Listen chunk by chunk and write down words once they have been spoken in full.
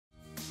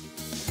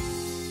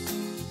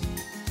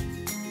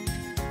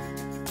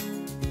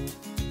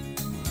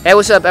Hey,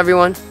 what's up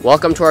everyone?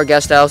 Welcome to our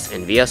guest house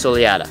in Villa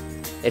Soleada.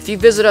 If you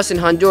visit us in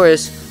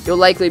Honduras, you'll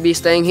likely be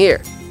staying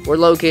here. We're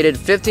located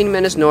 15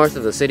 minutes north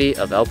of the city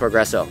of El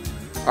Progreso.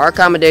 Our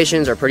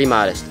accommodations are pretty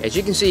modest. As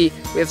you can see,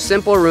 we have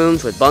simple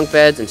rooms with bunk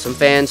beds and some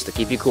fans to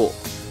keep you cool.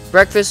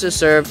 Breakfast is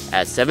served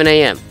at 7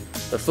 a.m.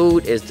 The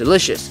food is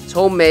delicious, it's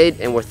homemade,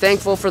 and we're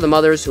thankful for the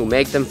mothers who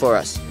make them for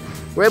us.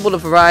 We're able to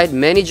provide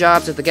many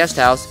jobs at the guest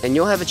house, and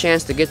you'll have a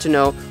chance to get to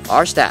know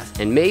our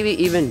staff and maybe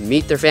even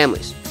meet their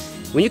families.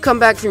 When you come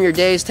back from your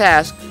day's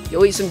task,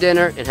 you'll eat some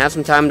dinner and have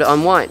some time to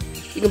unwind.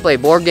 You can play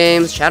board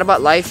games, chat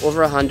about life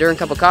over a Honduran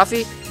cup of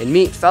coffee, and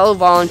meet fellow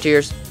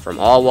volunteers from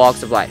all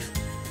walks of life.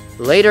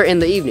 Later in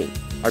the evening,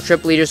 our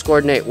trip leaders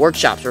coordinate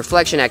workshops,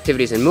 reflection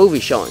activities, and movie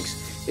showings.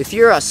 If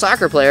you're a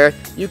soccer player,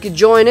 you could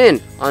join in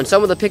on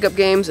some of the pickup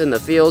games in the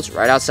fields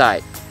right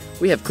outside.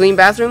 We have clean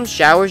bathrooms,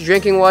 showers,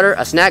 drinking water,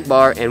 a snack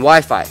bar, and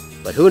Wi-Fi.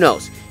 But who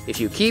knows, if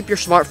you keep your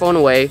smartphone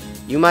away,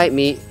 you might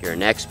meet your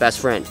next best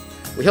friend.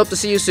 We hope to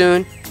see you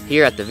soon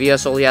here at the Villa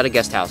Soleada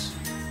Guest House.